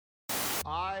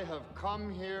I have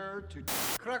come here to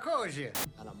Krakosia.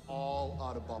 and I'm all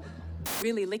out of bubblegum.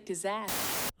 Really licked his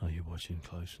ass. Are you watching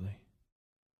closely?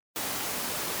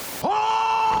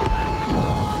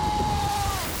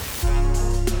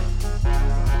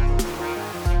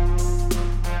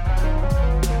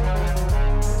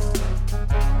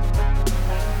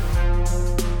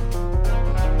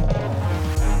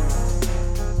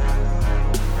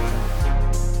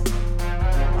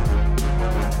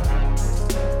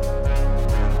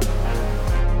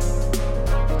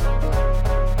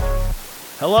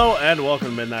 Hello and welcome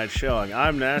to Midnight Showing.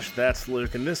 I'm Nash, that's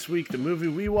Luke, and this week the movie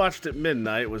we watched at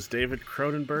midnight was David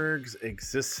Cronenberg's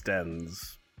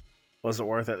Existenz. Was it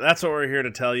worth it? That's what we're here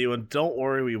to tell you, and don't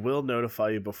worry, we will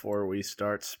notify you before we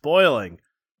start spoiling.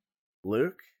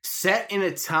 Luke? Set in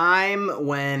a time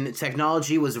when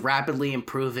technology was rapidly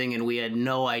improving and we had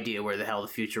no idea where the hell the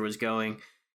future was going,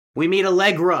 we meet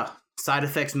Allegra. Side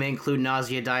effects may include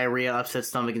nausea, diarrhea, upset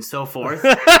stomach, and so forth.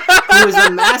 Who is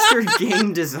a master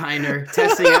game designer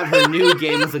testing out her new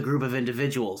game with a group of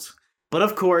individuals. But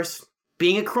of course,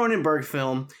 being a Cronenberg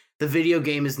film, the video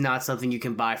game is not something you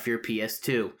can buy for your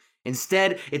PS2.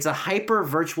 Instead, it's a hyper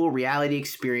virtual reality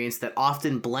experience that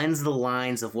often blends the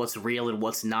lines of what's real and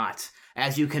what's not.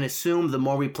 As you can assume, the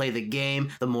more we play the game,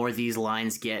 the more these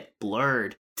lines get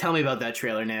blurred. Tell me about that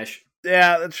trailer, Nash.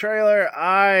 Yeah, the trailer,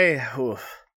 I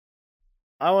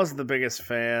wasn't the biggest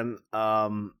fan.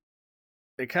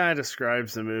 It kind of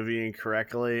describes the movie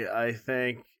incorrectly. I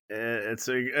think it's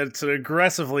an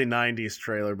aggressively 90s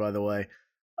trailer, by the way,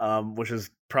 which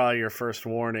is probably your first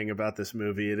warning about this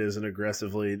movie. It is an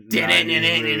aggressively 90s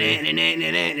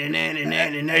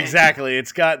movie. Exactly.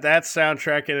 It's got that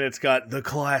soundtrack and it's got the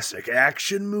classic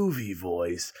action movie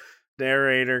voice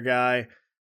narrator guy.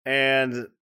 And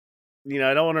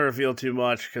I don't want to reveal too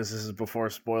much because this is before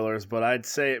spoilers, but I'd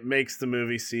say it makes the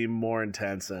movie seem more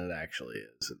intense than it actually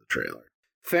is in the trailer.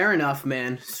 Fair enough,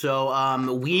 man.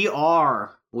 So we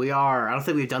are. I don't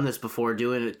think we've done this before,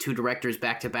 doing two directors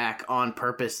back-to-back on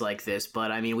purpose like this.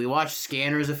 But, I mean, we watched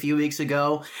Scanners a few weeks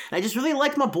ago, and I just really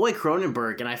liked my boy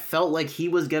Cronenberg, and I felt like he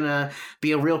was going to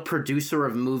be a real producer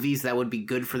of movies that would be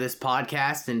good for this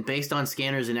podcast. And based on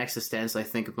Scanners and Existenz, I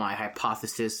think my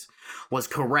hypothesis was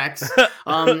correct.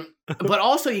 But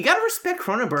also, you gotta respect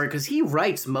Cronenberg because he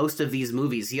writes most of these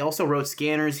movies. He also wrote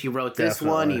Scanners. He wrote this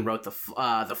one. He wrote the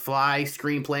Fly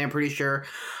screenplay, I'm pretty sure.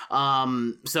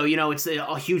 So, it's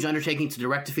a huge undertaking to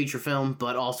direct a feature film,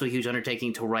 but also a huge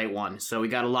undertaking to write one. So we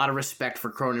got a lot of respect for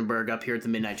Cronenberg up here at the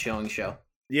Midnight Showing show.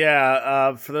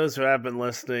 Yeah, for those who have been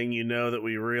listening, you know that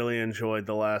we really enjoyed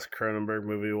the last Cronenberg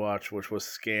movie we watched, which was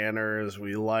Scanners.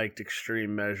 We liked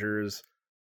Extreme Measures.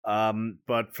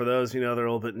 But for those, that are a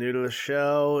little bit new to the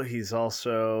show, he's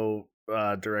also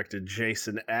directed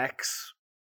Jason X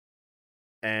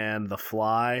and The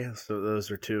Fly. So those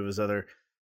are two of his other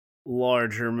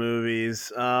larger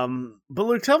movies. But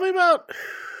Luke, tell me about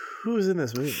who's in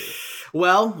this movie.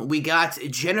 Well, we got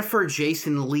Jennifer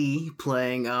Jason Leigh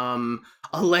playing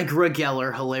Allegra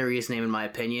Geller, hilarious name in my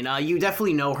opinion. You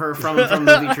definitely know her from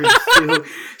movie Truth too.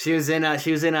 She was in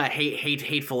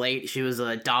Hateful Eight. She was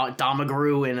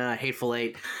Domagru in Hateful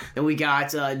Eight. Then we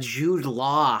got Jude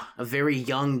Law, a very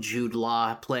young Jude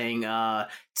Law, playing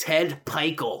Ted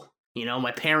Pikel.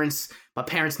 My parents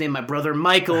named my brother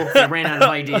Michael. They ran out of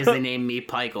ideas. They named me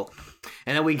Pikel.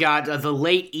 And then we got the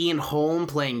late Ian Holm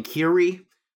playing Curie.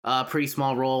 Pretty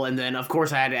small role. And then, of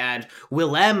course, I had to add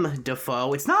Willem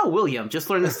Dafoe. It's not William.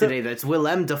 Just learned this today. That's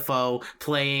Willem Dafoe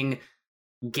playing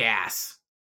Gas.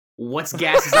 What's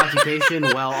Gas's occupation?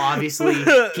 Well, obviously,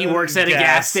 he works at a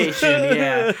gas station,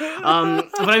 yeah.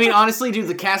 But I mean, honestly, dude,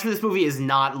 the cast for this movie is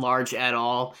not large at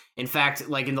all. In fact,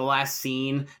 like in the last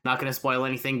scene, not going to spoil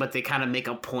anything, but they kind of make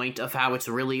a point of how it's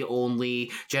really only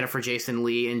Jennifer Jason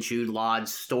Leigh and Jude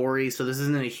Law's story. So this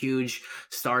isn't a huge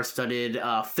star-studded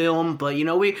film, but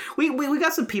we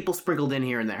got some people sprinkled in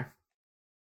here and there.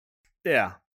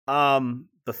 Yeah.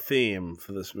 The theme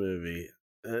for this movie.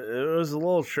 It was a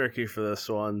little tricky for this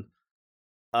one,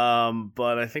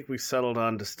 but I think we settled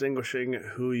on distinguishing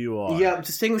who you are. Yeah,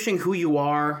 distinguishing who you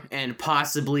are, and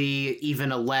possibly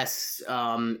even a less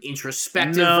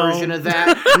introspective version of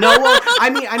that. No, well,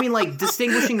 I mean, like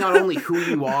distinguishing not only who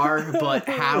you are, but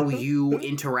how you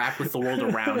interact with the world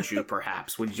around you.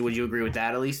 Perhaps would you agree with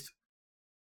that at least?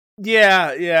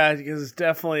 Yeah, because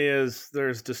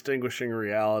there's distinguishing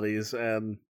realities,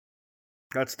 and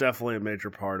that's definitely a major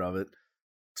part of it.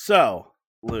 So,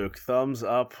 Luke, thumbs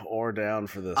up or down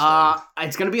for this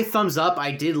It's gonna be a thumbs up.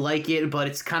 I did like it, but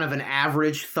it's kind of an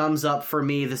average thumbs up for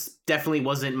me. This definitely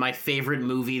wasn't my favorite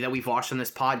movie that we've watched on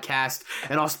this podcast,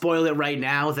 and I'll spoil it right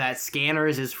now that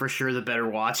Scanners is for sure the better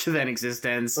watch than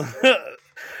Existence.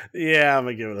 Yeah, I'm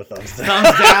gonna give it a thumbs down.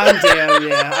 Thumbs down, damn,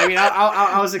 yeah. I mean,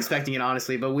 I was expecting it,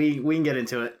 honestly, but we can get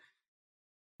into it.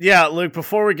 Yeah, Luke,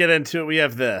 before we get into it, we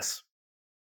have this.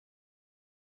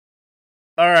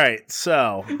 All right,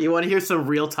 so You want to hear some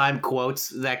real-time quotes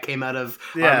that came out of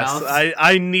our yes, mouths?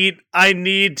 I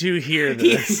need to hear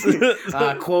this.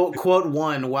 Quote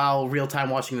one while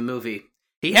real-time watching the movie.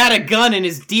 He had a gun in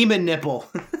his demon nipple.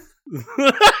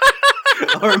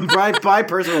 Or my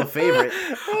personal favorite,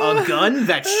 a gun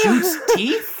that shoots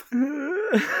teeth?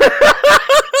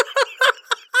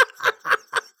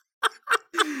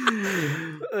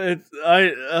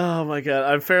 Oh my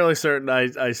god! I'm fairly certain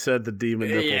I said the demon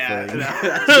nipple Yeah, thing. no,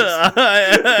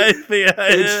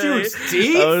 it shoots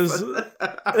teeth?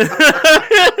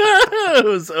 I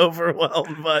was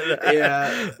overwhelmed by that.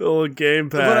 Yeah. Little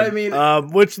gamepad. But I mean,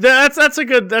 which that's a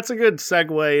good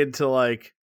segue into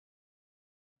like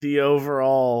the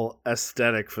overall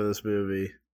aesthetic for this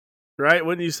movie, right?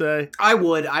 Wouldn't you say? I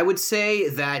would say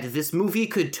that this movie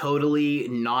could totally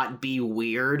not be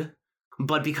weird,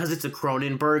 but because it's a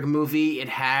Cronenberg movie, it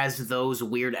has those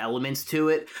weird elements to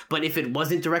it. But if it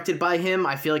wasn't directed by him,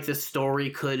 I feel like the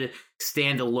story could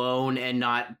stand alone and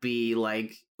not be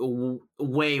like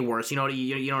way worse. You know what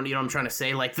I'm trying to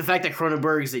say? Like the fact that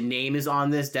Cronenberg's name is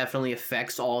on this definitely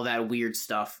affects all that weird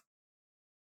stuff.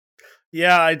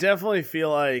 Yeah, I definitely feel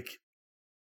like,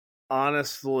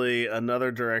 honestly, another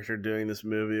director doing this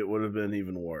movie, it would have been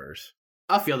even worse.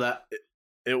 I feel that.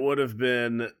 It would have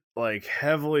been like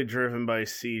heavily driven by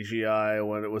CGI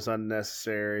when it was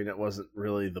unnecessary and it wasn't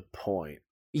really the point.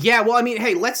 Yeah, well, I mean,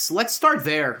 hey, let's start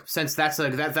there, since that's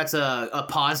a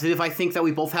positive I think that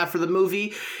we both have for the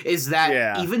movie, is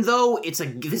that even though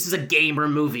this is a gamer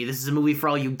movie, this is a movie for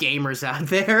all you gamers out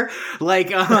there.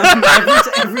 Like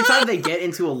every time they get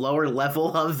into a lower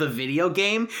level of the video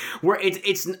game, where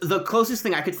it's the closest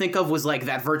thing I could think of was like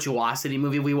that Virtuosity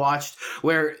movie we watched,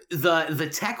 where the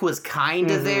tech was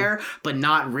kind of there, but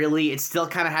not really. It still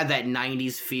kind of had that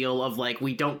 90s feel of like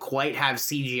we don't quite have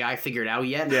CGI figured out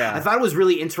yet. Yeah. I thought it was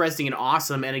really interesting and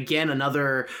awesome, and again,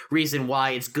 another reason why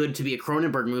it's good to be a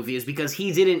Cronenberg movie is because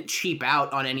he didn't cheap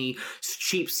out on any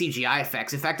cheap CGI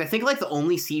effects. In fact, I think like the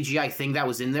only CGI thing that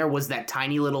was in there was that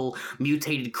tiny little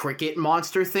mutated cricket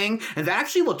monster thing, and that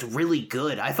actually looked really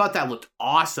good. I thought that looked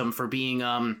awesome for being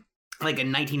like a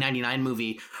 1999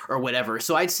 movie or whatever.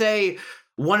 So I'd say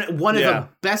one of the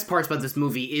best parts about this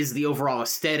movie is the overall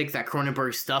aesthetic, that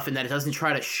Cronenberg stuff, and that it doesn't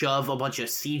try to shove a bunch of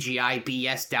CGI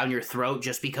BS down your throat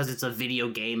just because it's a video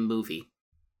game movie.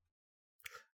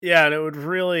 Yeah, and it would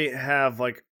really have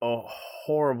like a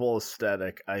horrible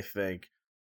aesthetic, I think.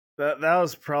 That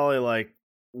was probably like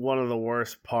one of the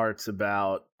worst parts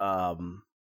about the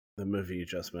movie you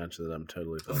just mentioned that I'm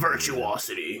totally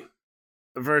Virtuosity.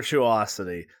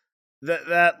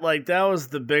 That was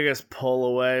the biggest pull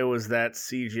away, was that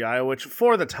CGI, which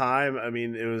for the time, I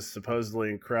mean, it was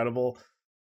supposedly incredible.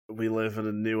 We live in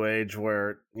a new age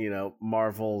where,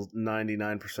 Marvel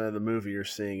 99% of the movie you're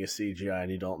seeing is CGI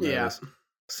and you don't notice. Yeah.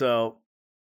 So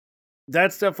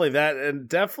that's definitely that, and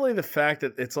definitely the fact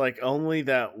that it's like only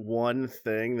that one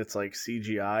thing that's like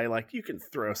CGI. Like you can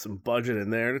throw some budget in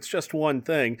there and it's just one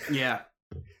thing. Yeah.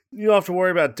 You don't have to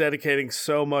worry about dedicating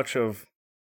so much of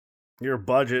your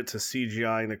budget to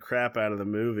CGIing the crap out of the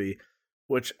movie,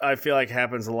 which I feel like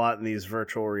happens a lot in these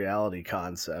virtual reality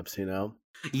concepts,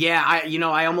 Yeah,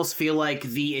 I almost feel like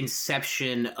the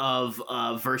inception of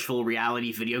a virtual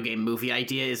reality video game movie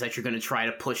idea is that you're going to try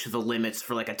to push the limits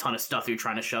for like a ton of stuff you're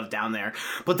trying to shove down there.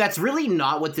 But that's really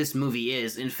not what this movie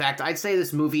is. In fact, I'd say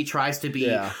this movie tries to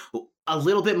be a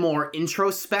little bit more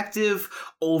introspective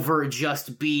over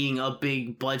just being a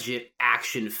big budget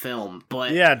action film.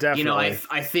 But yeah, definitely.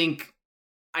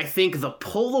 I think the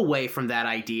pull away from that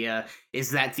idea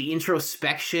is that the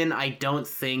introspection I don't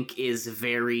think is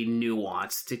very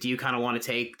nuanced. Do you kind of want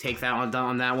to take that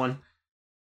on that one?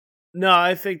 No,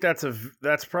 I think that's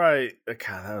probably,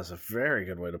 God, that was a very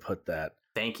good way to put that.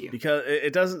 Thank you. Because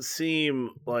it doesn't seem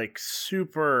like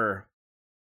super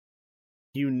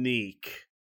unique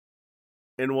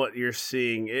in what you're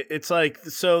seeing. It's like,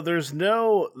 so there's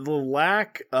the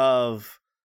lack of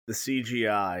the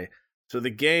CGI. So the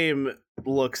game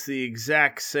looks the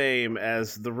exact same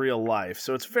as the real life.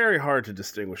 So it's very hard to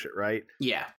distinguish it, right?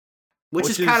 Yeah. Which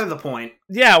is kind of the point.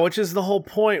 Yeah, which is the whole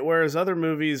point. Whereas other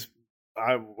movies,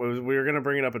 we were going to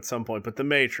bring it up at some point, but The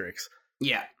Matrix.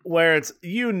 Yeah. Where it's,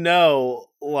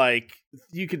 like,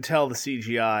 you could tell the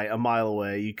CGI a mile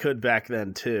away. You could back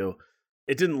then too.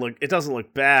 It doesn't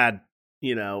look bad,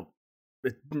 it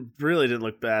really didn't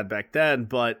look bad back then,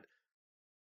 but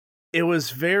it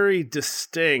was very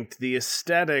distinct. The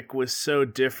aesthetic was so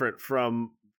different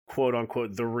from quote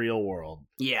unquote the real world.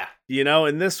 Yeah.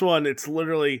 In this one, it's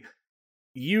literally,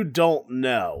 you don't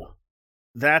know.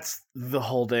 That's the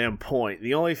whole damn point.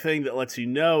 The only thing that lets you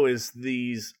know is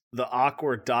the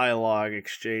awkward dialogue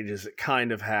exchanges that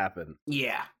kind of happen.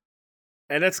 Yeah.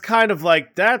 And it's kind of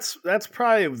like, that's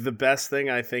probably the best thing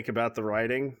I think about the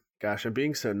writing. Gosh, I'm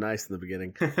being so nice in the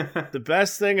beginning. The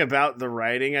best thing about the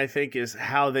writing, I think, is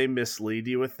how they mislead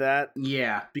you with that.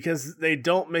 Yeah. Because they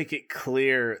don't make it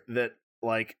clear that,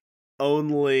 like,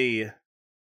 only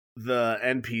the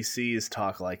NPCs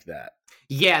talk like that.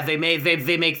 Yeah, they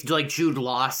make like Jude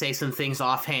Law say some things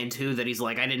offhand too that he's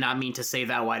like, I did not mean to say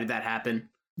that. Why did that happen?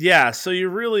 Yeah, so you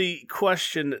really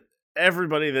question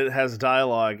everybody that has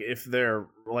dialogue if they're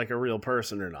like a real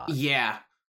person or not. Yeah.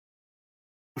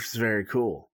 Which is very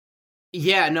cool.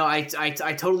 Yeah, no, I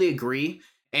totally agree.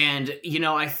 And,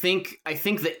 I think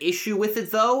the issue with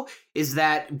it, though, is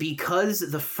that because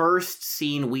the first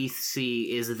scene we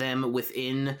see is them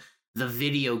within the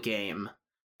video game,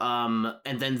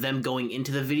 and then them going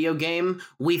into the video game,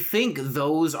 we think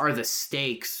those are the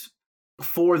stakes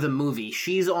for the movie.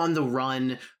 She's on the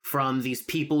run from these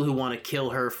people who want to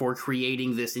kill her for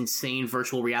creating this insane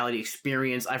virtual reality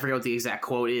experience. I forget what the exact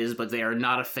quote is, but they are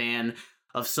not a fan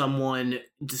of someone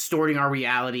distorting our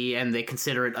reality, and they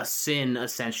consider it a sin,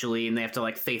 essentially, and they have to,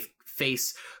 like,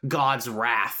 face God's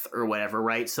wrath or whatever,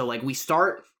 right? So, like, we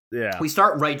start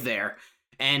right there.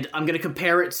 And I'm going to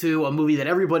compare it to a movie that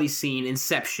everybody's seen,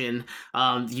 Inception.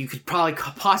 You could probably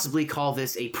possibly call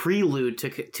this a prelude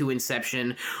to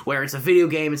Inception, where it's a video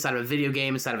game inside of a video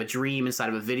game inside of a dream inside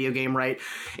of a video game, right?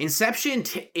 Inception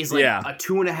is like a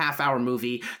 2.5-hour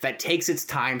movie that takes its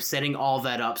time setting all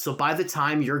that up. So by the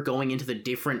time you're going into the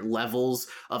different levels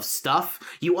of stuff,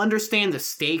 you understand the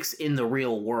stakes in the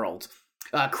real world.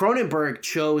 Cronenberg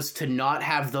chose to not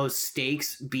have those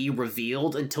stakes be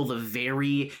revealed until the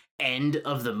very end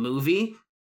of the movie.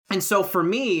 And so for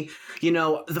me,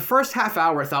 the first half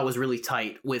hour I thought was really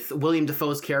tight with William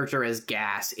Dafoe's character as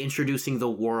Gas, introducing the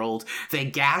world. They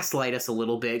gaslight us a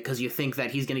little bit because you think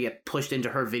that he's going to get pushed into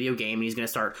her video game and he's going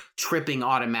to start tripping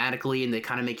automatically, and they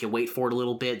kind of make you wait for it a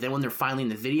little bit. Then when they're finally in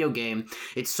the video game,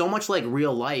 it's so much like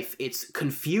real life. It's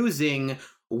confusing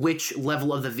which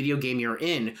level of the video game you're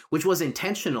in, which was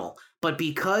intentional. But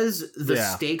because the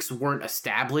stakes weren't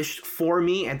established for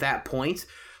me at that point,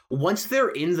 once they're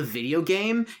in the video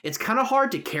game, it's kind of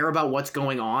hard to care about what's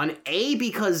going on. A,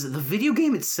 because the video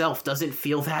game itself doesn't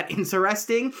feel that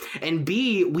interesting. And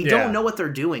B, we don't know what they're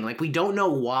doing. Like, we don't know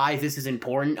why this is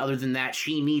important other than that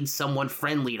she needs someone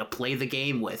friendly to play the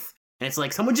game with. And it's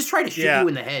like, someone just tried to shoot you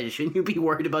in the head. Shouldn't you be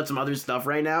worried about some other stuff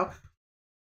right now?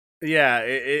 Yeah,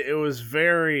 it was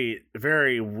very,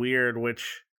 very weird,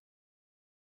 which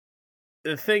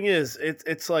the thing is,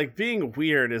 it's like being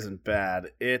weird isn't bad.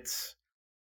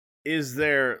 Is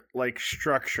there like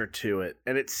structure to it?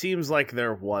 And it seems like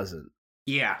there wasn't.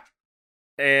 Yeah.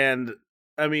 And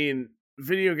I mean,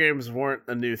 video games weren't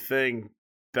a new thing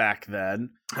back then.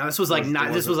 This was like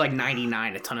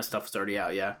 99. A ton of stuff was already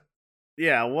out, yeah.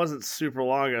 Yeah, it wasn't super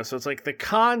long ago. So it's like the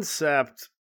concept,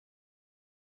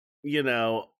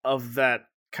 of that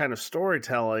kind of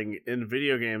storytelling in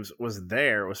video games was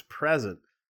there, was present.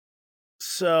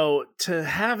 So to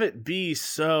have it be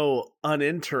so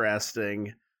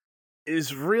uninteresting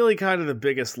is really kind of the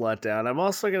biggest letdown. I'm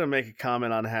also going to make a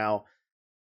comment on how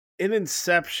in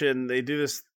Inception they do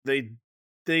this,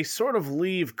 they sort of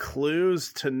leave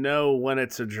clues to know when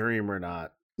it's a dream or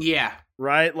not. Yeah.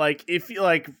 Right? Like, if you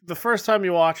like the first time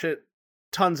you watch it,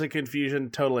 tons of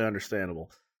confusion, totally understandable.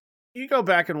 You go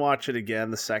back and watch it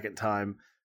again the second time,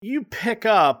 you pick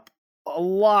up a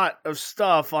lot of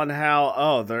stuff on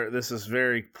how, this is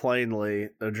very plainly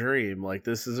a dream. Like,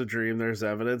 this is a dream, there's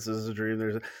evidence, this is a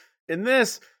dream, in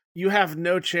this, you have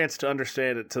no chance to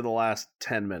understand it to the last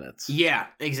 10 minutes. Yeah,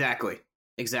 exactly.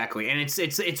 And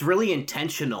it's really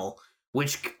intentional,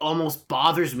 which almost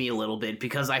bothers me a little bit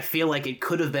because I feel like it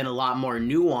could have been a lot more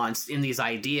nuanced in these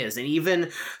ideas. And even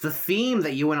the theme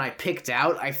that you and I picked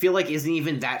out, I feel like isn't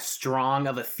even that strong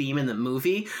of a theme in the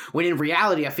movie, when in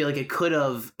reality, I feel like it could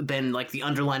have been like the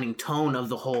underlining tone of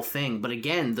the whole thing. But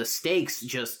again, the stakes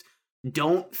just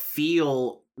don't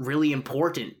feel really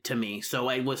important to me. So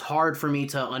it was hard for me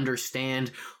to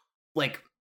understand, like,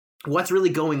 what's really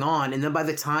going on. And then by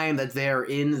the time that they're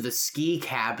in the ski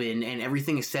cabin and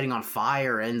everything is setting on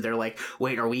fire and they're like,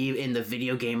 wait, are we in the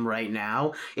video game right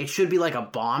now? It should be like a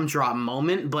bomb drop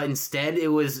moment, but instead it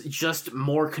was just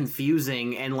more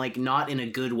confusing and like not in a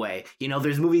good way. You know,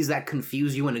 there's movies that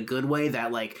confuse you in a good way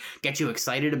that like get you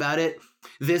excited about it.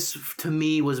 This to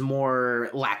me was more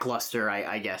lackluster,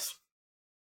 I guess.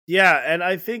 Yeah, and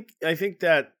I think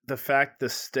that the fact the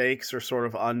stakes are sort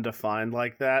of undefined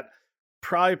like that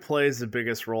probably plays the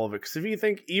biggest role of it. Because if you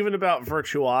think even about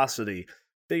virtuosity,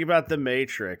 think about The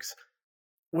Matrix.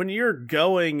 When you're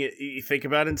going, you think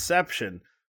about Inception.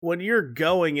 When you're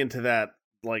going into that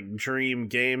like dream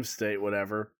game state,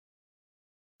 whatever,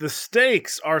 the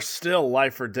stakes are still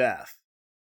life or death.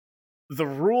 The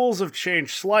rules have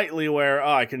changed slightly where,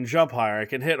 I can jump higher, I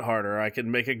can hit harder, I can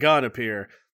make a gun appear.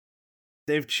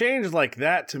 They've changed like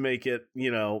that to make it,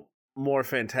 more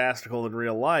fantastical than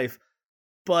real life.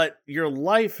 But your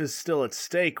life is still at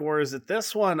stake, whereas at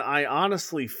this one, I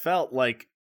honestly felt like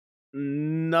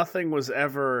nothing was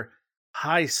ever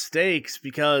high stakes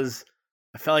because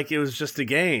I felt like it was just a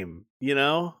game,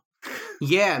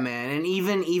 Yeah, man, and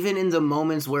even in the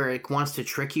moments where it wants to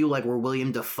trick you, like where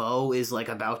William Dafoe is like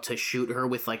about to shoot her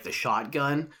with like the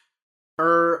shotgun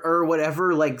or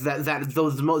whatever, like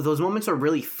those moments are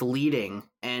really fleeting,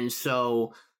 and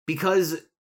so because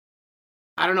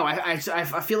I don't know, I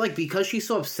feel like because she's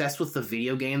so obsessed with the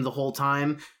video game the whole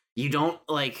time, you don't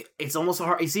like it's almost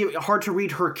hard. It's hard to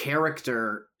read her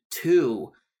character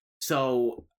too,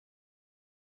 so.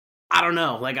 I don't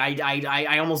know. Like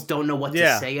I almost don't know what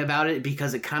to say about it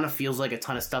because it kind of feels like a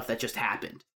ton of stuff that just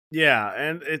happened. Yeah,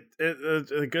 and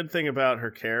a good thing about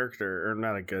her character, or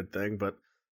not a good thing, but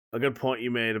a good point you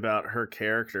made about her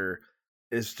character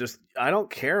is just I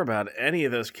don't care about any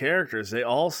of those characters. They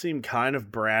all seem kind of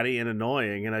bratty and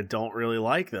annoying, and I don't really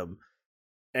like them.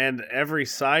 And every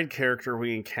side character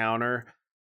we encounter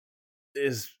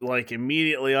is like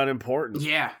immediately unimportant.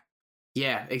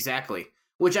 Yeah, exactly.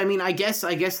 Which, I mean, I guess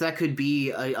that could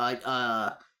be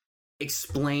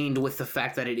explained with the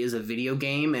fact that it is a video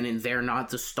game, and they're not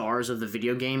the stars of the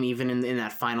video game. Even in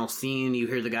that final scene, you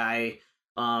hear the guy,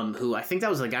 who I think that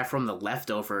was the guy from The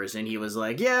Leftovers, and he was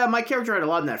like, yeah, my character had a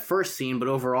lot in that first scene, but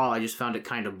overall, I just found it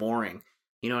kind of boring.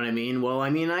 You know what I mean? Well, I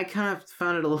mean, I kind of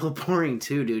found it a little boring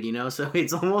too, dude, So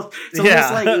it's almost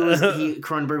like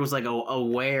Cronenberg was like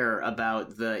aware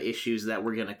about the issues that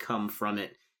were going to come from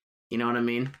it. You know what I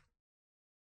mean?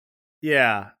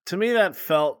 Yeah, to me that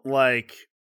felt like,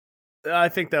 I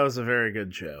think that was a very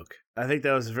good joke. I think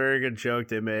that was a very good joke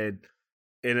they made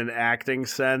in an acting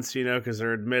sense, because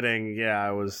they're admitting,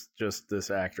 I was just this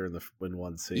actor in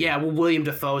one scene. Yeah, well, William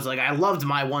Dafoe's like, I loved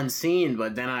my one scene,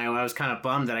 but then I was kind of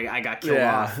bummed that I got killed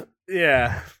off.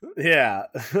 Yeah.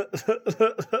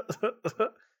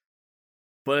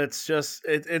 But it's just,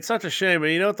 it's such a shame.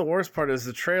 And you know what the worst part is?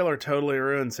 The trailer totally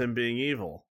ruins him being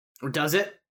evil. Or does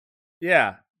it?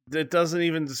 Yeah. It doesn't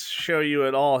even show you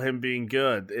at all him being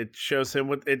good. It shows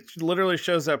him it literally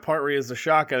shows that part where he has the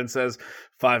shotgun and says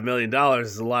 $5 million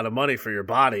is a lot of money for your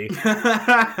body. So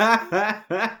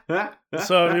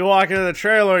if you walk into the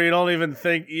trailer, you don't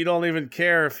even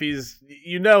care if he's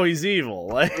evil.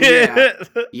 Like,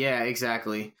 yeah,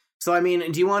 exactly. So, I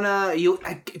mean, do you want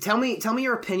to tell me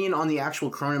your opinion on the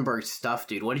actual Cronenberg stuff,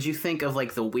 dude? What did you think of,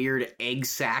 like, the weird egg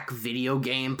sack video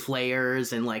game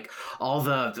players and, like, all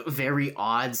the very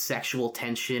odd sexual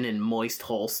tension and moist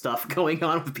hole stuff going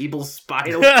on with people's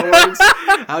spinal cords?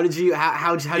 How'd you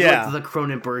like the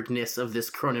Cronenberg-ness of this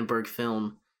Cronenberg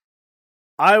film?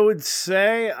 I would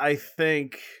say I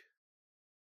think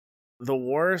the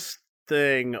worst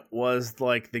thing was,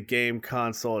 like, the game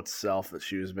console itself that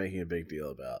she was making a big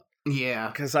deal about. Yeah,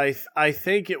 because I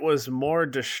think it was more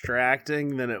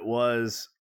distracting than it was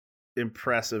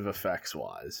impressive effects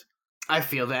wise. I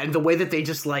feel that, and the way that they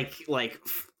just like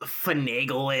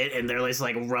finagle it, and they're just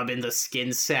like rubbing the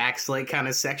skin sacks like kind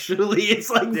of sexually. It's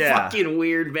like fucking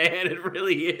weird, man. It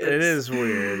really is. It is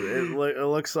weird. It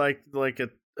looks like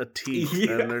a teat,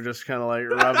 and they're just kind of like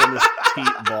rubbing this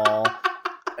teat ball,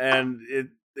 and it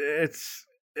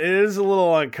is a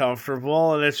little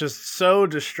uncomfortable, and it's just so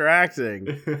distracting.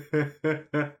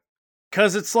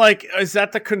 Because it's like, is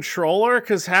that the controller?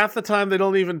 Because half the time they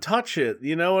don't even touch it.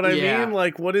 You know what I mean?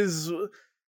 Like, what is...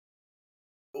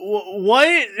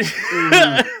 What?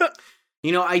 I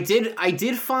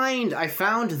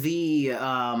found the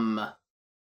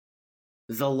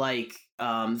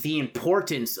the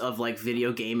importance of like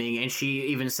video gaming, and she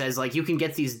even says like you can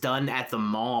get these done at the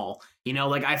mall. You know,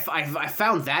 like I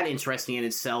found that interesting in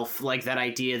itself, like that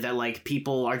idea that like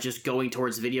people are just going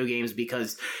towards video games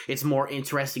because it's more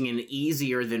interesting and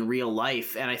easier than real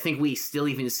life. And I think we still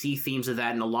even see themes of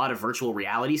that in a lot of virtual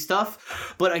reality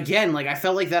stuff. But again, like I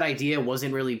felt like that idea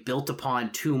wasn't really built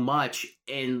upon too much,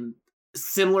 and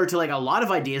similar to like a lot of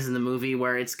ideas in the movie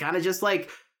where it's kind of just like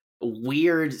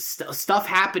weird stuff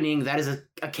happening that is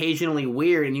occasionally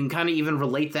weird. And you can kind of even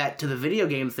relate that to the video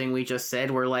game thing we just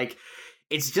said, where like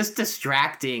it's just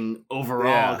distracting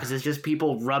overall because it's just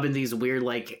people rubbing these weird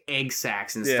like egg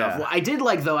sacs and stuff. Well, I did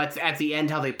like though at the end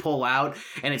how they pull out,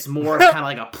 and it's more kind of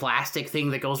like a plastic thing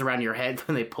that goes around your head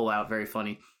when they pull out. Very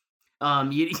funny. You know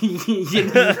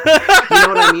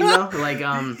what I mean though? Like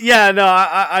yeah, no,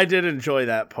 I did enjoy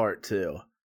that part too.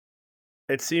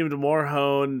 It seemed more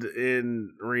honed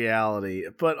in reality,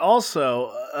 but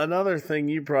also another thing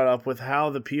you brought up with how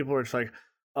the people are just like,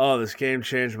 oh, this game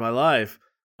changed my life.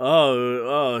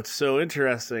 Oh, it's so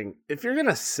interesting. If you're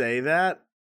gonna say that,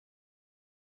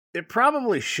 it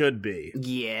probably should be.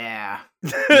 Yeah.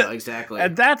 No, exactly.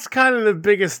 And that's kind of the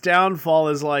biggest downfall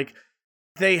is like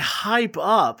they hype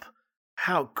up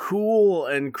how cool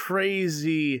and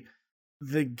crazy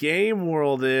the game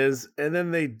world is, and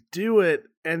then they do it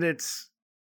and it's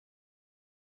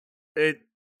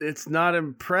not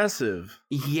impressive.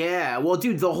 Yeah, well,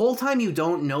 dude, the whole time you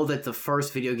don't know that the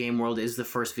first video game world is the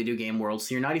first video game world,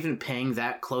 so you're not even paying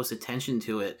that close attention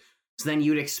to it. So then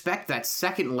you'd expect that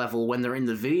second level when they're in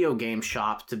the video game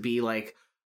shop to be like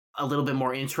a little bit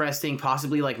more interesting,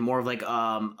 possibly like more of like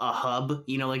a hub,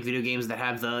 you know, like video games that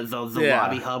have the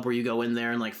lobby hub where you go in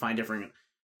there and like find different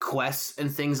quests and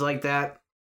things like that.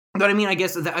 But I mean, I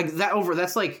guess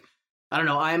that's like, I don't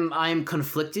know, I'm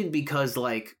conflicted because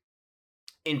like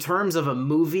in terms of a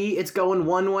movie, it's going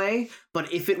one way,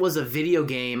 but if it was a video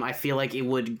game, I feel like it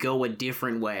would go a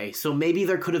different way. So maybe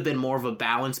there could have been more of a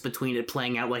balance between it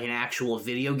playing out like an actual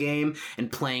video game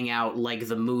and playing out like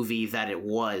the movie that it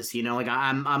was. You know, like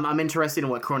I'm interested in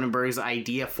what Cronenberg's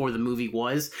idea for the movie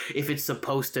was, if it's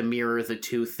supposed to mirror the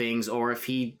two things, or if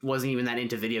he wasn't even that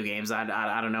into video games.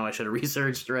 I don't know. I should have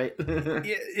researched, right?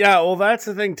 Yeah. Well, that's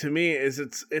the thing to me is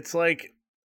it's like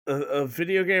a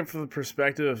video game from the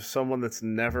perspective of someone that's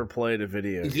never played a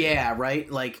video game. Yeah, right?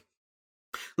 Like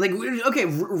okay,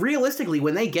 realistically,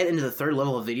 when they get into the third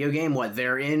level of video game, what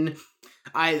they're in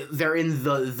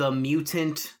the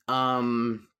mutant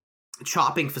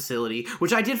chopping facility,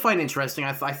 which I did find interesting.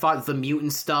 I thought the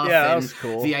mutant stuff that and was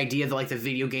cool. The idea that like the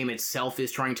video game itself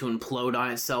is trying to implode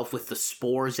on itself with the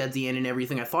spores at the end and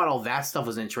everything. I thought all that stuff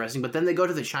was interesting. But then they go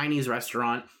to the Chinese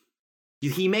restaurant.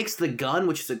 He makes the gun,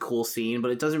 which is a cool scene, but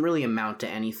it doesn't really amount to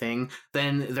anything.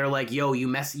 Then they're like, yo, you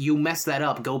mess that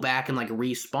up, go back and like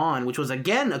respawn, which was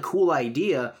again a cool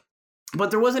idea. But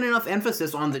there wasn't enough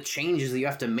emphasis on the changes that you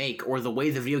have to make or the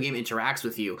way the video game interacts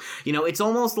with you. You know, it's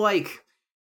almost like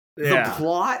the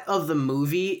plot of the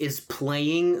movie is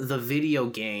playing the video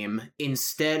game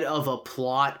instead of a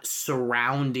plot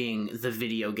surrounding the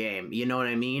video game. You know what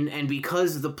I mean? And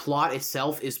because the plot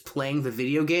itself is playing the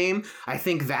video game, I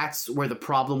think that's where the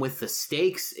problem with the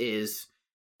stakes is,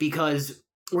 because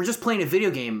we're just playing a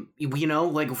video game, you know?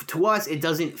 Like, to us, it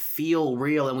doesn't feel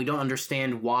real, and we don't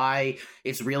understand why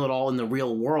it's real at all in the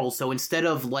real world. So instead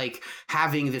of, like,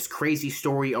 having this crazy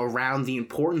story around the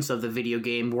importance of the video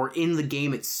game, we're in the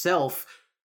game itself,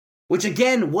 which,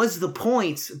 again, was the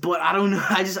point, but I don't know.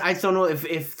 I don't know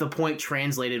if the point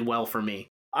translated well for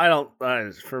me.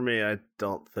 For me, I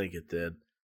don't think it did.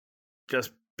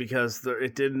 Just because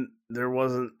there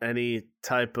wasn't any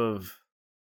type of...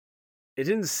 It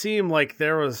didn't seem like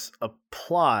there was a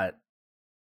plot,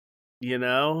 you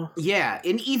know? Yeah,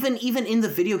 and even in the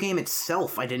video game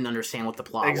itself, I didn't understand what the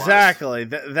plot was. Exactly.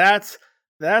 That's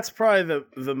probably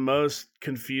the most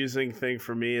confusing thing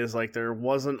for me, is like there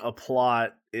wasn't a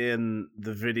plot in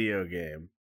the video game.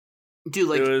 Dude,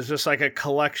 like, it was just like a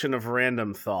collection of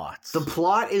random thoughts. The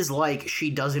plot is like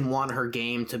she doesn't want her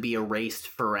game to be erased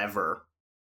forever.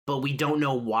 But we don't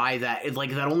know why that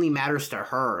only matters to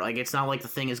her. Like, it's not like the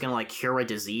thing is gonna like cure a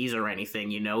disease or anything,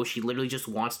 you know? She literally just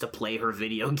wants to play her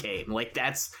video game. Like,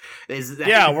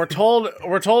 yeah, we're told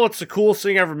it's the coolest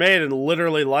thing ever made and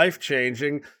literally life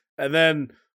changing. And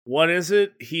then what is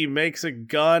it? He makes a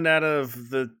gun out of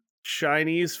the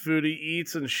Chinese food he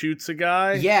eats and shoots a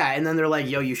guy. Yeah, and then they're like,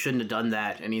 "Yo, you shouldn't have done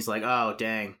that," and he's like, "Oh,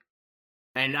 dang."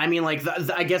 And I mean, like,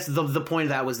 I guess the point of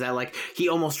that was that, like, he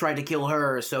almost tried to kill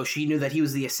her, so she knew that he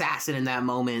was the assassin in that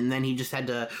moment, and then he just had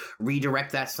to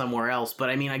redirect that somewhere else. But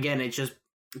I mean, again, it just,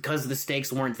 because the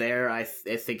stakes weren't there, I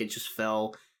think it just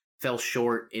fell fell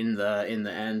short in the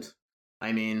end.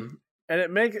 I mean, and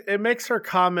it makes her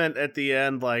comment at the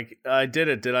end like, "I did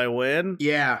it. Did I win?"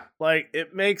 yeah, Like,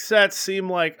 it makes that seem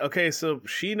like, okay, so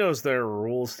she knows there are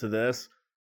rules to this.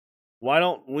 Why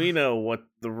don't we know what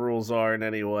the rules are in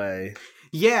any way?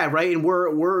 yeah, right. And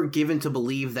we're given to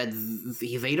believe that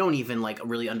they don't even like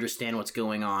really understand what's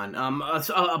going on.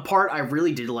 A part I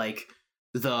really did like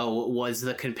though was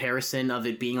the comparison of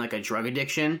it being like a drug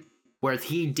addiction, where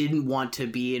he didn't want to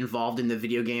be involved in the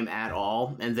video game at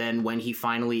all, and then when he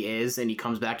finally is, and he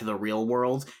comes back to the real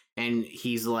world. And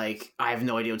he's like, I have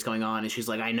no idea what's going on. And she's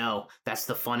like, I know. That's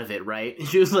the fun of it, right? And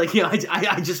she was like, yeah,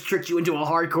 I just tricked you into a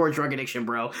hardcore drug addiction,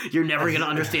 bro. You're never going to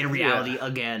understand reality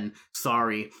again.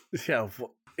 Sorry. Yeah,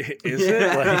 is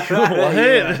it? Like, what?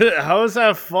 Yeah. How is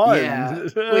that fun? Yeah.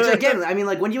 Which, again, I mean,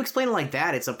 like, when you explain it like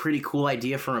that, it's a pretty cool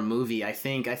idea for a movie, I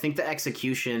think. I think the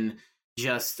execution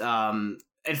just, I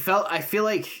feel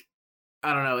like,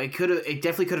 I don't know, it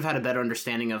definitely could have had a better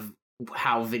understanding of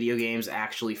how video games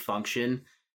actually function.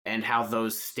 And how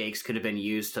those stakes could have been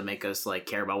used to make us like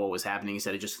care about what was happening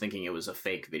instead of just thinking it was a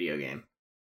fake video game.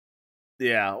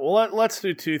 Yeah, well, let's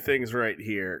do two things right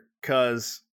here,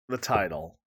 because the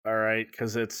title, all right?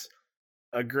 Because it's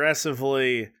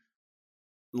aggressively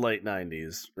late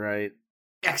 90s, right?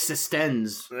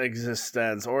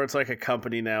 Existenz, or it's like a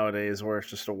company nowadays where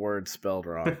it's just a word spelled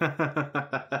wrong.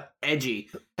 Edgy.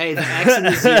 Hey, the X and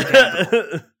the Z are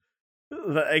capital.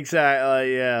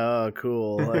 Yeah. Oh,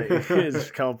 cool. Like,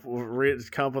 just come up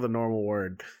with a normal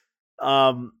word.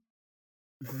 That.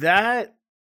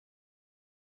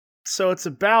 So it's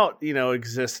about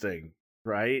existing,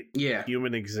 right? Yeah.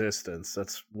 Human existence.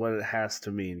 That's what it has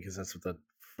to mean, because that's what the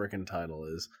freaking title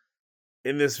is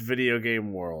in this video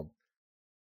game world.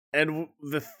 And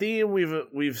the theme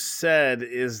we've said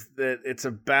is that it's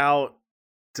about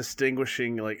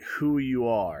distinguishing like who you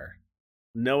are.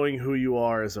 Knowing who you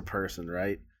are as a person,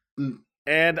 right? Mm.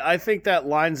 And I think that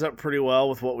lines up pretty well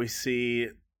with what we see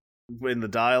in the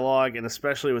dialogue, and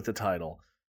especially with the title.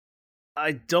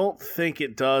 I don't think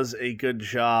it does a good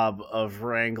job of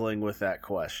wrangling with that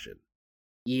question.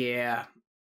 Yeah.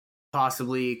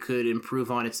 Possibly could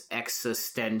improve on its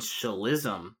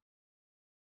existentialism.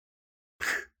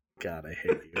 God, I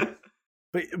hate you.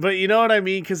 but you know what I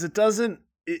mean? Because it doesn't...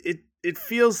 It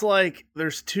feels like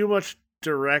there's too much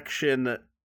direction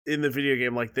in the video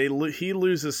game. Like he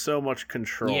loses so much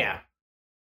control. Yeah,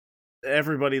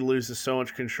 everybody loses so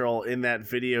much control in that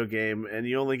video game, and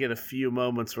you only get a few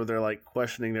moments where they're like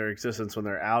questioning their existence when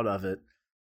they're out of it,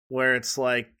 where it's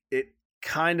like it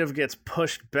kind of gets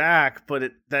pushed back,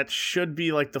 but that should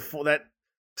be like that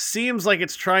seems like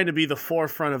it's trying to be the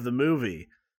forefront of the movie,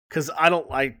 because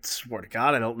I swear to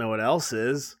God I don't know what else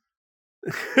is.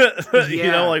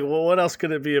 Yeah. Like, well, what else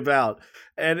could it be about?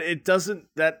 And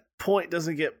that point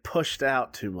doesn't get pushed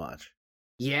out too much.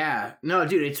 Yeah. No,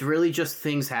 dude, it's really just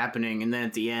things happening, and then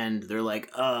at the end, they're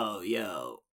like, oh,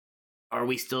 yo, are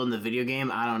we still in the video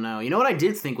game? I don't know. You know what I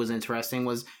did think was interesting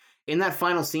was, in that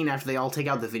final scene after they all take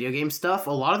out the video game stuff,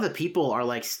 a lot of the people are,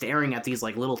 like, staring at these,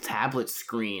 like, little tablet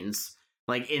screens,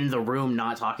 like, in the room,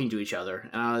 not talking to each other.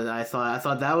 And I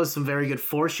thought that was some very good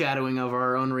foreshadowing of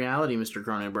our own reality, Mr.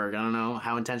 Cronenberg. I don't know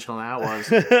how intentional that was.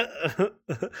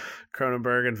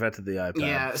 Cronenberg invented the iPad.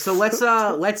 Yeah, so let's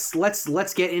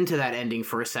get into that ending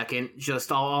for a second.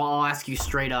 Just I'll ask you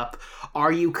straight up: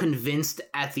 are you convinced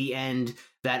at the end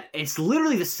that it's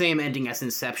literally the same ending as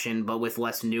Inception, but with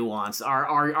less nuance?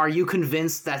 Are you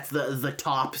convinced that the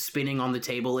top spinning on the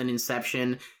table in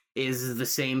Inception is the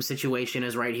same situation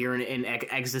as right here in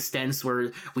Existenz,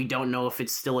 where we don't know if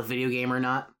it's still a video game or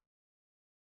not?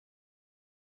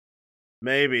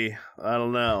 Maybe. I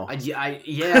don't know. I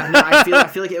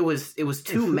feel like it was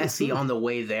too messy on the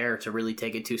way there to really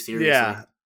take it too seriously. Yeah.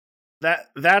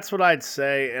 That's what I'd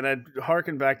say, and I'd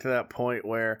harken back to that point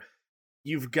where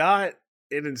you've got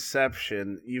in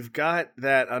Inception, you've got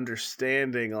that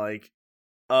understanding like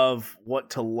of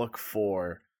what to look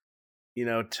for,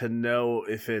 to know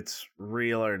if it's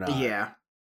real or not. Yeah.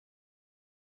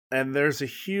 And there's a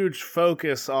huge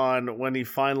focus on when he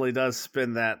finally does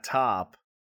spin that top,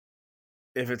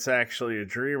 if it's actually a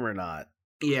dream or not.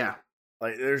 Yeah.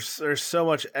 Like there's so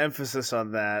much emphasis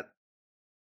on that.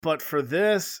 But for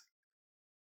this,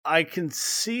 I can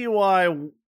see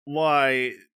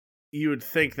why you would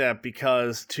think that,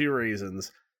 because two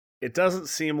reasons. It doesn't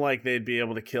seem like they'd be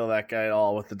able to kill that guy at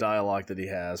all with the dialogue that he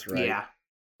has, right? Yeah.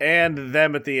 And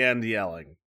them at the end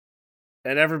yelling.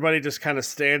 And everybody just kind of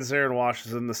stands there and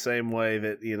watches in the same way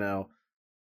that,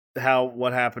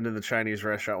 what happened in the Chinese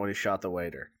restaurant when he shot the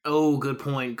waiter. Oh, good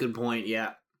point,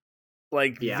 yeah.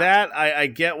 Like, that, I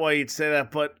get why you'd say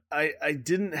that, but I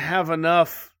didn't have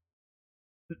enough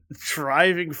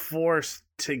driving force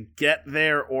to get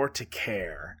there or to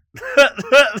care.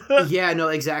 Yeah, no,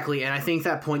 exactly. And I think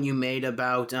that point you made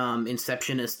about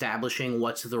Inception establishing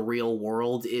what's the real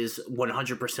world is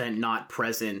 100% not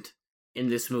present in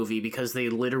this movie, because they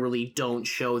literally don't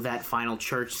show that final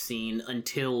church scene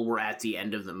until we're at the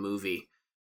end of the movie.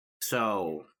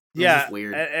 So yeah, just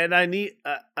weird. And I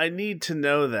need to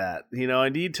know that. I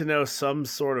need to know some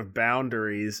sort of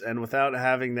boundaries, and without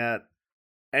having that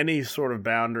any sort of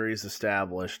boundaries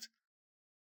established,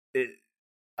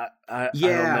 I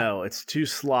don't know. It's too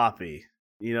sloppy.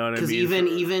 You know what I mean? Because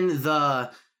even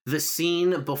the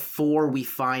scene before we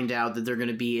find out that they're going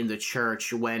to be in the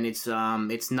church, when it's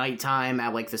nighttime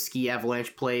at like the ski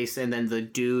avalanche place, and then the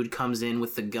dude comes in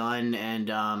with the gun, and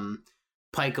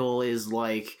Pikel is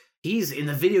like, he's in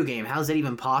the video game. How's that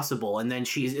even possible? And then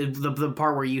she's the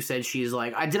part where you said she's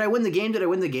like, did I win the game? Did I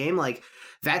win the game? Like,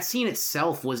 that scene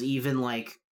itself was even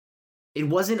like, it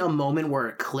wasn't a moment where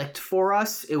it clicked for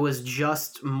us. It was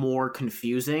just more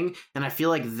confusing. And I feel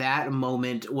like that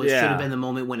moment should have been the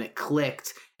moment when it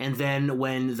clicked. And then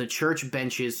when the church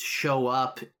benches show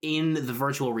up in the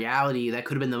virtual reality, that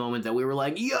could have been the moment that we were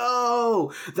like,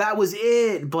 yo, that was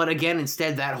it. But again,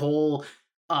 instead, that whole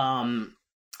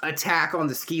attack on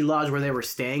the ski lodge where they were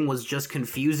staying was just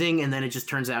confusing. And then it just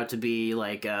turns out to be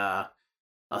like a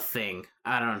thing.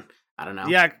 I don't know.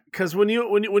 Yeah, because when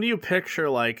you picture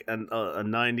like a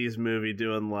 90s movie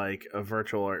doing like a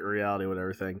virtual reality with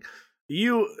everything,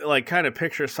 you like kind of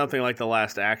picture something like The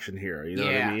Last Action Hero. You know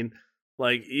what I mean?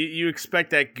 Like you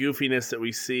expect that goofiness that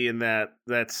we see in that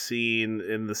scene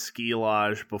in the ski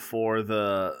lodge before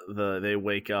they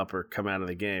wake up or come out of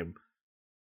the game.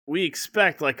 We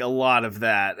expect like a lot of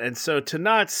that, and so to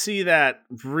not see that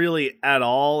really at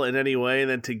all in any way,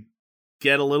 and then to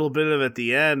get a little bit of it at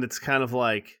the end, it's kind of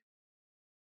like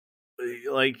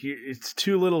it's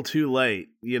too little too late,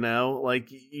 like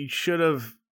you should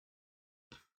have.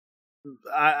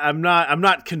 I'm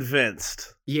not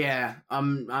convinced. Yeah,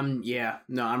 I'm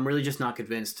really just not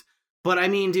convinced. But I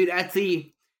mean, dude, at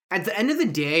the end of the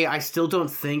day, I still don't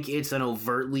think it's an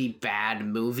overtly bad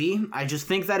movie. I just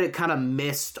think that it kind of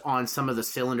missed on some of the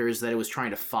cylinders that it was trying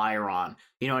to fire on.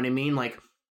 You know what I mean? Like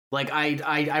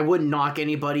I wouldn't knock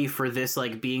anybody for this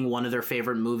like being one of their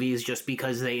favorite movies just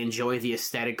because they enjoy the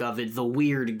aesthetic of it, the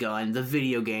weird gun, the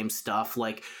video game stuff.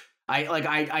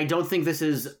 I don't think this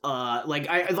is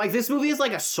this movie is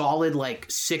like a solid like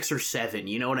 6 or 7,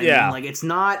 you know what I mean? Like, it's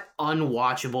not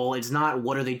unwatchable, it's not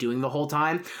what are they doing the whole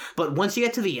time, but once you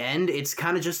get to the end, it's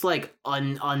kind of just like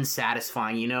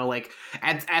unsatisfying, like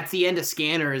at the end of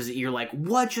Scanners, you're like,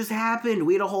 what just happened?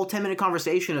 We had a whole 10-minute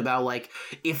conversation about like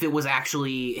if it was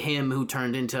actually him who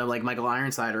turned into like Michael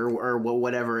Ironside or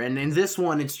whatever, and in this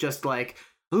one it's just like,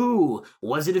 ooh,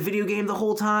 was it a video game the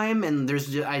whole time? And there's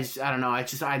just, I don't know.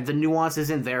 The nuance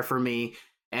isn't there for me,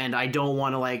 and I don't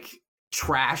want to like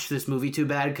trash this movie too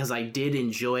bad because I did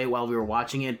enjoy it while we were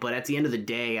watching it. But at the end of the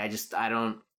day, I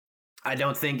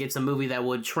don't think it's a movie that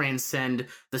would transcend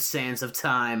the sands of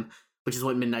time, which is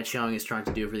what Midnight Showing is trying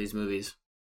to do for these movies.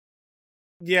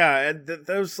 Yeah, and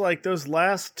those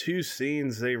last 2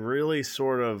 scenes, they really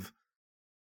sort of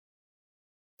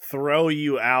throw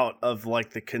you out of like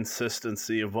the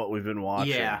consistency of what we've been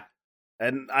watching. Yeah.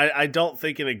 And I don't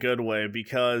think in a good way,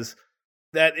 because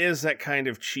that is that kind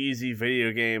of cheesy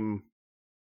video game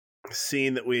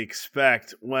scene that we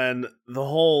expect when the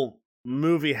whole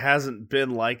movie hasn't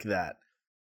been like that.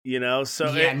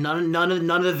 So yeah, none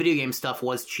of the video game stuff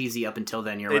was cheesy up until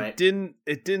then, you're right.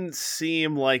 It didn't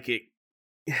seem like it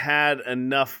had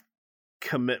enough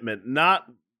commitment. Not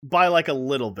by like a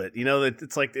little bit, that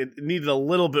it's like it needed a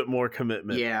little bit more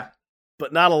commitment. Yeah.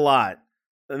 But not a lot.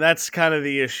 And that's kind of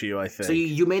the issue, I think. So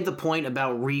you made the point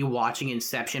about rewatching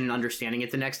Inception and understanding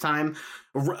it the next time.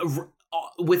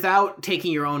 Without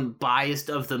taking your own bias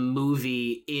of the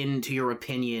movie into your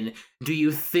opinion, do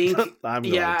you think... I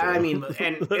mean,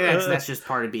 and that's just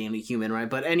part of being a human, right?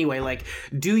 But anyway, like,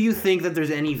 do you think that there's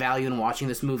any value in watching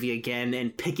this movie again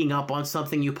and picking up on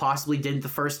something you possibly did the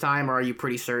first time, or are you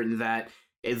pretty certain that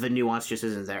the nuance just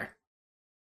isn't there?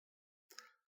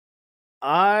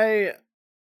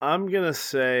 I'm gonna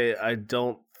say I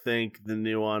don't think the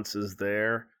nuance is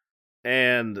there,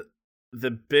 and the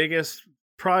biggest,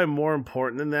 probably more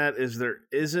important than that, is there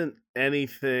isn't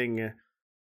anything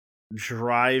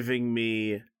driving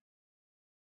me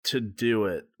to do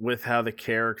it with how the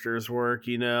characters work,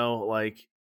 like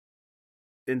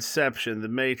Inception, The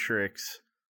Matrix.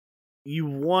 You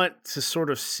want to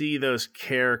sort of see those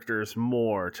characters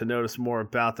more, to notice more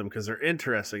about them, because they're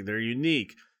interesting, they're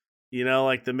unique.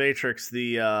 Like The Matrix,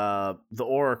 the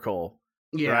Oracle,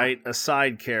 right? A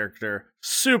side character.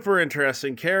 Super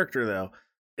interesting character, though.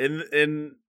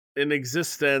 In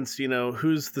existence,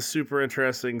 who's the super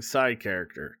interesting side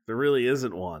character? There really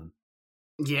isn't one.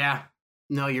 Yeah.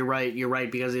 No, you're right. You're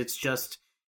right, because it's just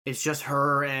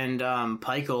her and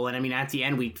Pykel, and I mean, at the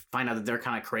end we find out that they're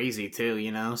kind of crazy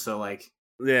too, so like,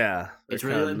 yeah, it's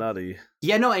really nutty.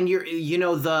 Yeah, no, and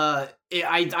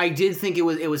I did think it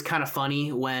was kind of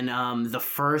funny when the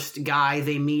first guy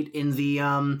they meet in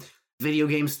the video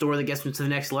game store that gets him to the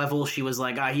next level, she was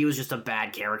like, he was just a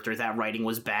bad character. That writing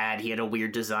was bad. He had a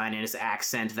weird design in his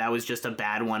accent. That was just a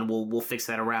bad one. We'll fix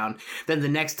that around. Then the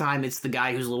next time it's the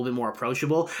guy who's a little bit more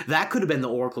approachable. That could have been the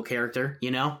Oracle character,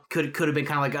 Could have been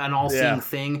kind of like an all-seeing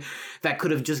thing that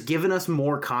could have just given us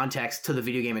more context to the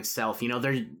video game itself.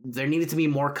 There needed to be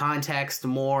more context,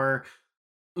 more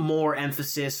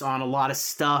emphasis on a lot of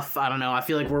stuff. I don't know. I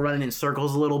feel like we're running in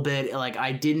circles a little bit. Like,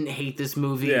 I didn't hate this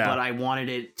movie, but I wanted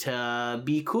it to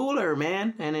be cooler,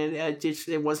 man. And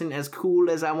it wasn't as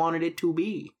cool as I wanted it to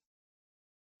be.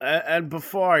 And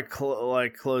before I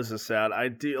close this out, I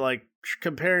do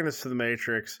comparing this to The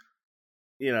Matrix.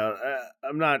 I'm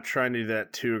not trying to do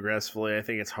that too aggressively. I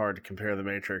think it's hard to compare The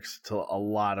Matrix to a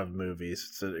lot of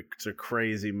movies. It's a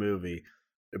crazy movie.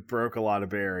 It broke a lot of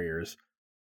barriers.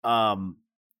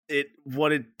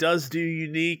 What it does do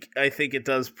unique, I think it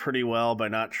does pretty well by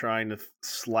not trying to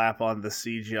slap on the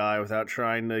CGI without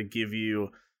trying to give you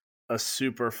a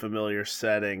super familiar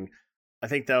setting. I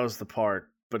think that was the part,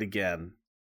 but again,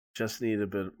 just need a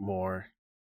bit more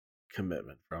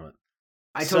commitment from it.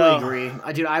 I totally agree.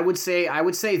 Dude, I would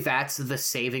say that's the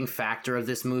saving factor of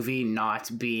this movie,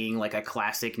 not being like a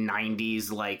classic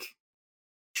 90s like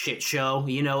shit show,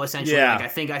 essentially. Yeah.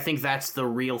 Like, I think that's the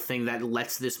real thing that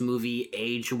lets this movie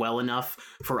age well enough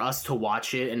for us to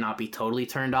watch it and not be totally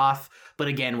turned off. But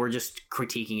again, we're just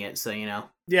critiquing it, so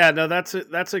Yeah, no,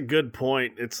 that's a good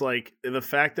point. It's like the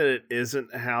fact that it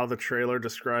isn't how the trailer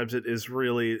describes it is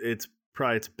really it's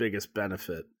probably its biggest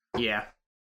benefit. Yeah.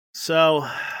 So,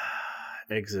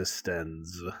 Existenz.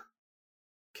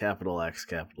 Capital X,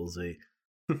 capital Z.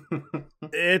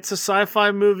 It's a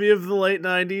sci-fi movie of the late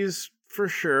 90s. For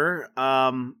sure.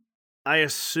 I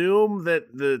assume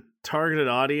that the targeted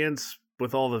audience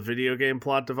with all the video game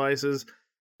plot devices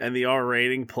and the R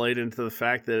rating played into the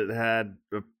fact that it had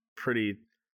a pretty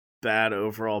bad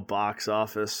overall box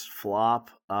office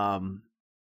flop.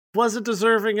 Was it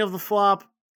deserving of the flop?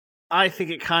 I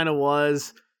think it kind of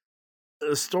was.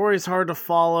 The story's hard to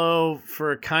follow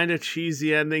for a kind of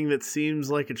cheesy ending that seems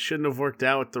like it shouldn't have worked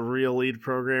out with the real lead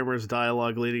programmer's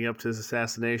dialogue leading up to his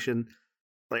assassination.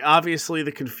 Like, obviously,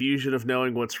 the confusion of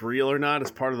knowing what's real or not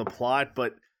is part of the plot,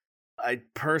 but I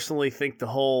personally think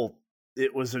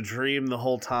it was a dream the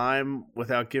whole time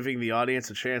without giving the audience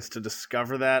a chance to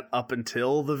discover that up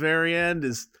until the very end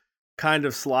is kind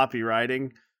of sloppy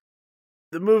writing.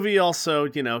 The movie also,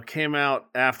 came out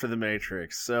after The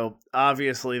Matrix, so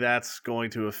obviously that's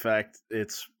going to affect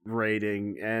its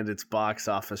rating and its box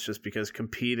office just because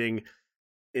competing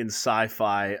in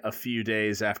sci-fi a few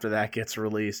days after that gets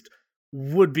released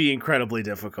would be incredibly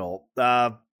difficult.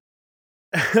 Being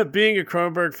a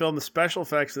Cronenberg film, the special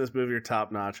effects in this movie are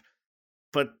top-notch,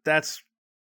 but that's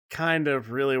kind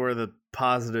of really where the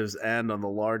positives end on the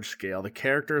large scale. The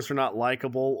characters are not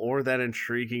likable or that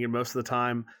intriguing, and most of the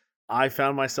time, I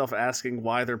found myself asking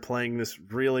why they're playing this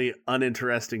really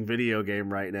uninteresting video game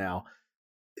right now.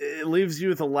 It leaves you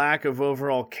with a lack of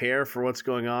overall care for what's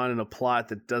going on in a plot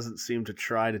that doesn't seem to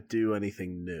try to do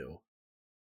anything new.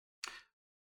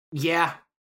 Yeah,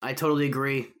 I totally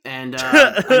agree. And,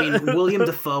 I mean, William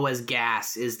Dafoe as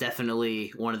Gas is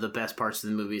definitely one of the best parts of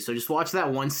the movie. So just watch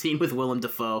that one scene with Willem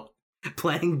Dafoe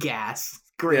playing Gas.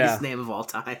 Greatest name of all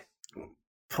time.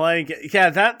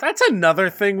 That's another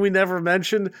thing we never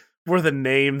mentioned, were the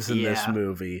names in this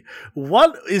movie.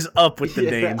 What is up with the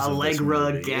names Allegra,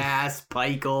 of this movie? Gas,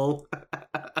 Pykel.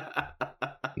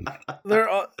 They're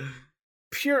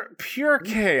pure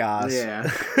chaos.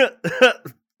 Yeah.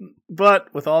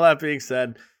 But with all that being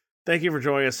said, thank you for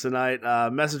joining us tonight.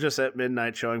 Message us at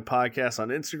Midnight Showing Podcast on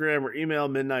Instagram or email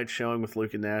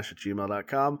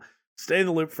midnightshowingwithlukeandnash@gmail.com. Stay in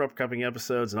the loop for upcoming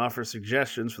episodes and offer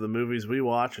suggestions for the movies we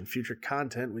watch and future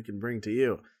content we can bring to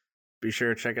you. Be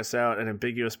sure to check us out at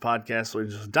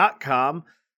ambiguouspodcastsolutions.com.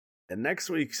 And next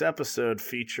week's episode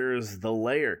features the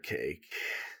layer cake.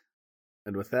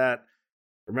 And with that,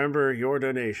 remember, your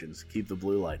donations keep the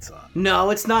blue lights on.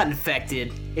 No, it's not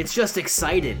infected. It's just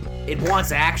excited. It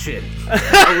wants action.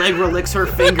 Allegra licks her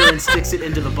finger and sticks it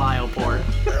into the bioport.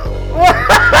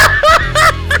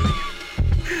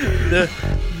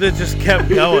 That just kept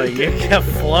going. It kept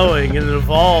flowing and it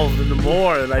evolved into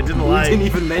more, and I didn't like. We didn't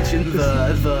even mention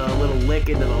the little lick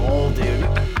into the hole, dude.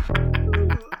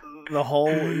 the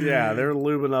whole they're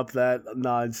lubing up that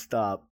nonstop.